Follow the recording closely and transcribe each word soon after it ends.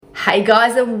Hey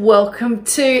guys, and welcome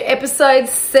to episode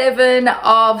 7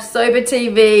 of Sober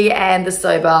TV and the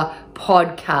Sober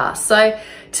Podcast. So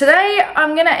today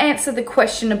I'm going to answer the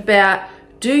question about,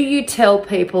 do you tell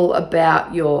people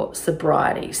about your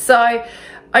sobriety? So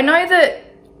I know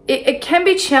that it can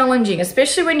be challenging,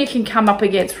 especially when you can come up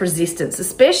against resistance,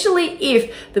 especially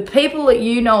if the people that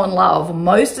you know and love,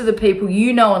 most of the people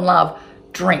you know and love,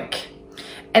 drink.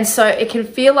 And so it can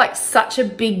feel like such a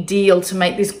big deal to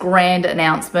make this grand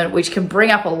announcement, which can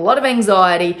bring up a lot of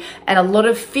anxiety and a lot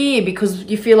of fear, because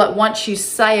you feel like once you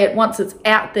say it, once it's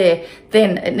out there,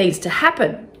 then it needs to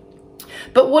happen.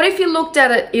 But what if you looked at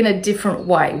it in a different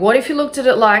way? What if you looked at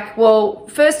it like, well,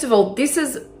 first of all, this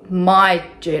is my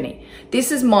journey.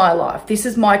 This is my life. This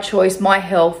is my choice, my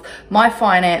health, my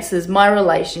finances, my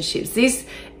relationships. This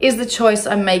is the choice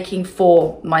I'm making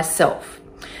for myself.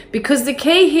 Because the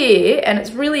key here, and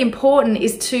it's really important,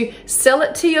 is to sell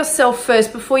it to yourself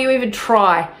first before you even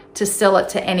try to sell it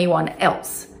to anyone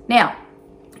else. Now,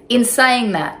 in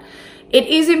saying that, it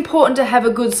is important to have a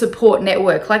good support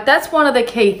network. Like, that's one of the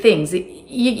key things.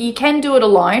 You can do it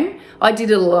alone. I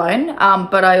did it alone,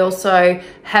 but I also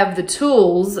have the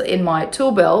tools in my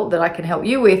tool belt that I can help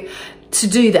you with to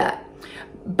do that.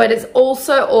 But it's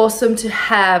also awesome to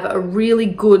have a really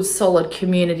good, solid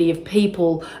community of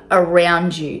people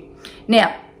around you.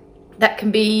 Now, that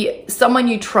can be someone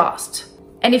you trust.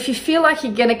 And if you feel like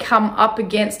you're going to come up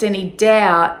against any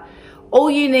doubt,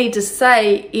 all you need to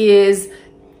say is,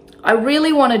 I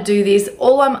really want to do this.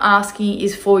 All I'm asking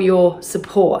is for your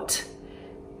support.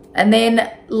 And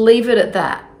then leave it at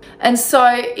that. And so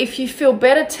if you feel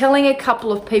better telling a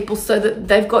couple of people so that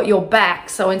they've got your back,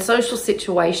 so in social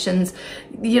situations,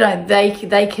 you know,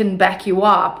 they can back you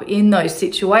up in those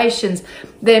situations,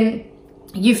 then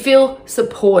you feel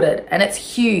supported. And it's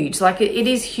huge. Like, it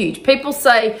is huge. People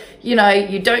say, you know,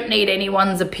 you don't need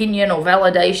anyone's opinion or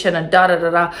validation and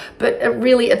da-da-da-da, but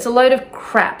it's a load of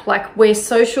crap. Like, we're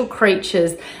social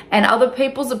creatures, and other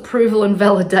people's approval and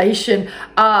validation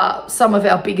are some of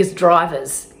our biggest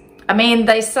drivers. I mean,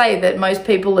 they say that most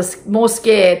people are more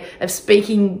scared of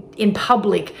speaking in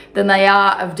public than they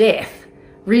are of death,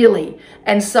 really.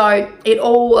 And so a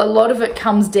lot of it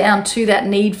comes down to that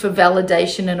need for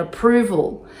validation and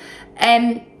approval.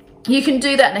 And you can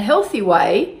do that in a healthy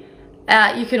way.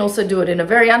 You can also do it in a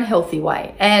very unhealthy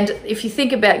way. And if you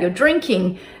think about your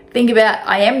drinking, think about,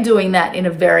 I am doing that in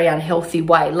a very unhealthy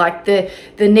way. Like, the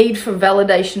need for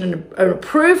validation and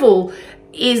approval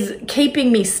is keeping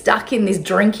me stuck in this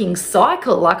drinking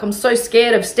cycle. Like, I'm so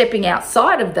scared of stepping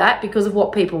outside of that because of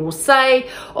what people will say,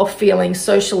 or feeling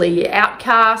socially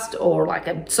outcast, or like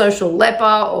a social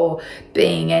leper, or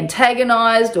being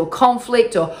antagonized, or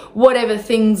conflict, or whatever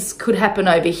things could happen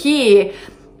over here.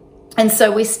 And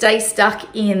so we stay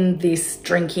stuck in this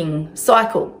drinking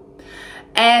cycle.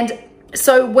 And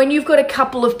so when you've got a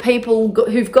couple of people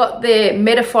who've got their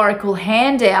metaphorical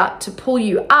hand out to pull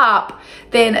you up,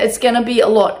 then it's going to be a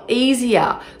lot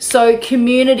easier. So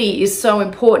community is so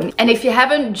important. And if you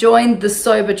haven't joined the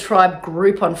Sober Tribe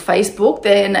group on Facebook,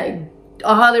 then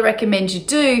I highly recommend you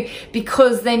do,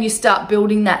 because then you start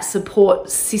building that support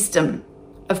system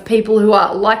of people who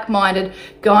are like-minded,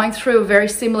 going through a very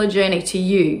similar journey to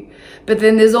you. But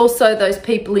then there's also those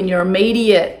people in your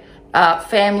immediate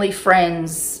family,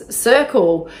 friends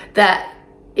circle, that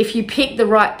if you pick the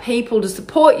right people to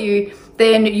support you,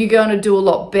 then you're going to do a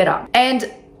lot better.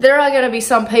 And there are going to be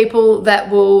some people that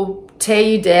will tear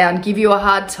you down, give you a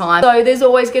hard time. So there's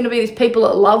always going to be these people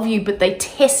that love you, but they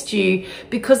test you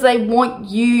because they want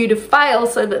you to fail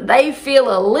so that they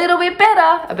feel a little bit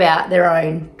better about their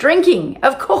own drinking,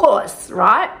 of course,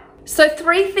 right? So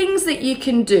 3 things that you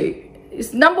can do.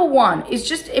 Number 1 is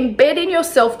just embed in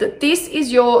yourself that this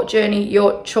is your journey,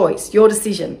 your choice, your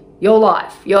decision, your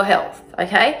life, your health,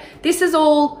 okay? This is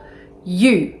all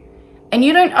you. And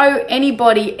you don't owe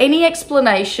anybody any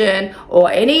explanation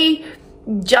or any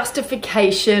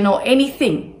justification or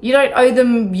anything. You don't owe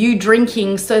them you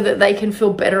drinking so that they can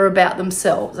feel better about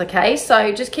themselves, okay?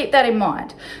 So just keep that in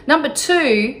mind. Number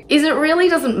 2 is, it really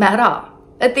doesn't matter.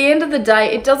 At the end of the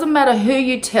day, it doesn't matter who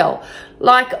you tell.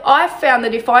 Like, I found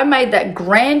that if I made that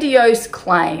grandiose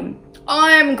claim,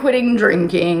 I'm quitting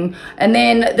drinking, and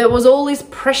then there was all this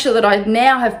pressure that I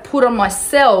now have put on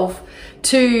myself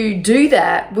to do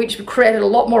that, which created a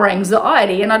lot more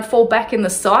anxiety, and I'd fall back in the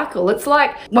cycle. It's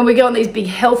like when we go on these big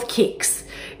health kicks.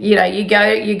 You know, you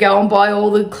go and buy all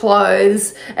the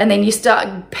clothes, and then you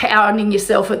start pounding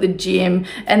yourself at the gym,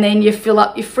 and then you fill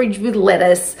up your fridge with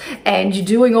lettuce, and you're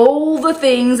doing all the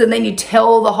things, and then you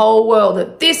tell the whole world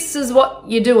that this is what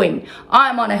you're doing.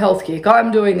 I'm on a health kick,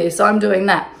 I'm doing this, I'm doing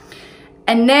that.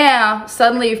 And now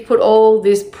suddenly you've put all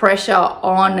this pressure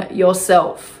on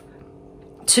yourself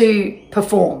to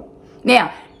perform.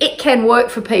 Now, it can work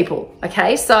for people,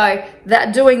 okay? So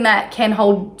that doing that can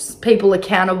hold people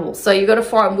accountable. So you've got to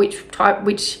find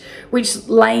which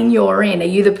lane you're in. Are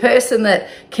you the person that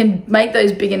can make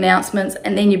those big announcements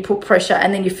and then you put pressure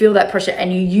and then you feel that pressure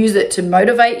and you use it to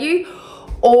motivate you?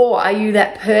 Or are you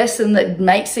that person that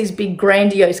makes these big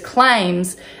grandiose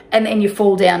claims and then you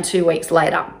fall down 2 weeks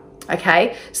later?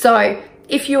 Okay, so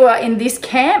if you are in this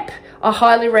camp, I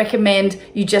highly recommend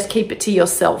you just keep it to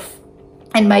yourself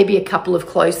and maybe a couple of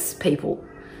close people.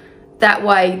 That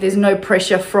way there's no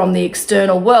pressure from the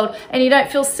external world and you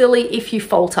don't feel silly if you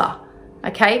falter,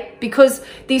 okay? Because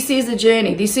this is a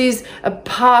journey. This is a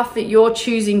path that you're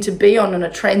choosing to be on and a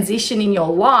transition in your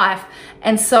life.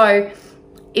 And so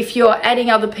if you're adding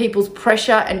other people's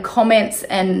pressure and comments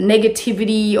and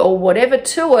negativity or whatever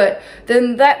to it,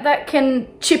 then that can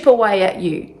chip away at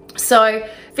you. So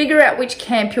figure out which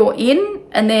camp you're in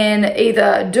and then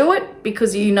either do it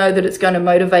because you know that it's going to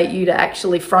motivate you to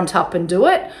actually front up and do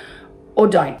it, or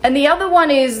don't. And the other one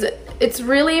is, it's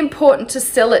really important to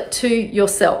sell it to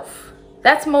yourself.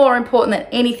 That's more important than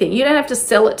anything. You don't have to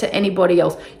sell it to anybody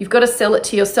else. You've got to sell it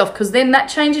to yourself, because then that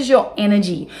changes your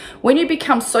energy. When you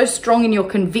become so strong in your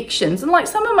convictions, and like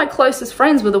some of my closest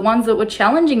friends were the ones that were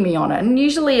challenging me on it, and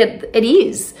usually it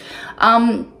is.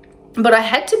 But I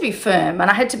had to be firm and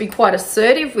I had to be quite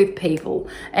assertive with people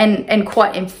and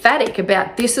quite emphatic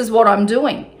about this is what I'm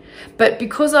doing. But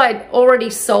because I'd already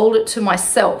sold it to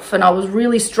myself and I was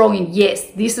really strong in,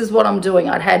 yes, this is what I'm doing.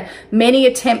 I'd had many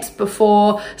attempts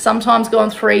before, sometimes gone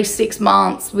 3-6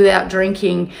 months without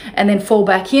drinking and then fall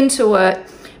back into it.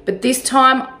 But this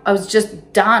time I was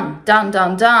just done.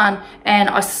 And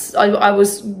I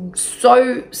was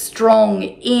so strong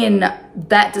in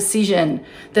that decision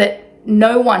that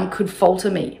no one could falter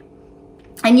me.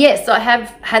 And yes, I have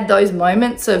had those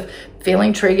moments of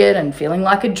feeling triggered and feeling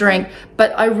like a drink,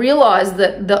 but I realized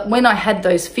that when I had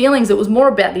those feelings, it was more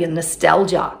about the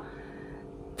nostalgia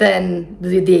than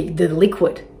the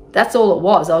liquid. That's all it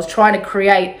was. I was trying to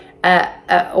create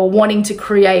or wanting to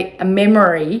create a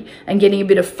memory and getting a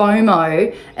bit of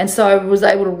FOMO. And so I was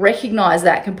able to recognize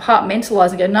that,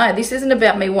 compartmentalize and go, no, this isn't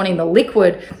about me wanting the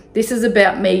liquid. This is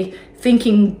about me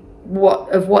thinking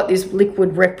what this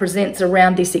liquid represents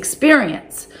around this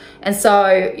experience. And so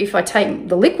if I take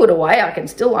the liquid away, I'm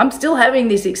still having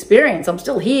this experience. I'm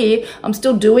still here. I'm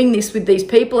still doing this with these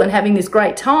people and having this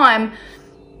great time,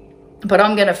 but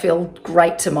I'm going to feel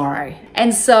great tomorrow.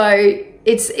 And so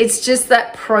it's just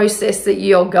that process that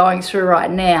you're going through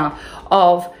right now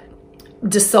of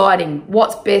deciding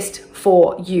what's best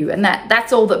for you. And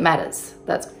that's all that matters.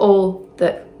 That's all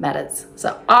that matters.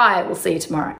 So I will see you tomorrow.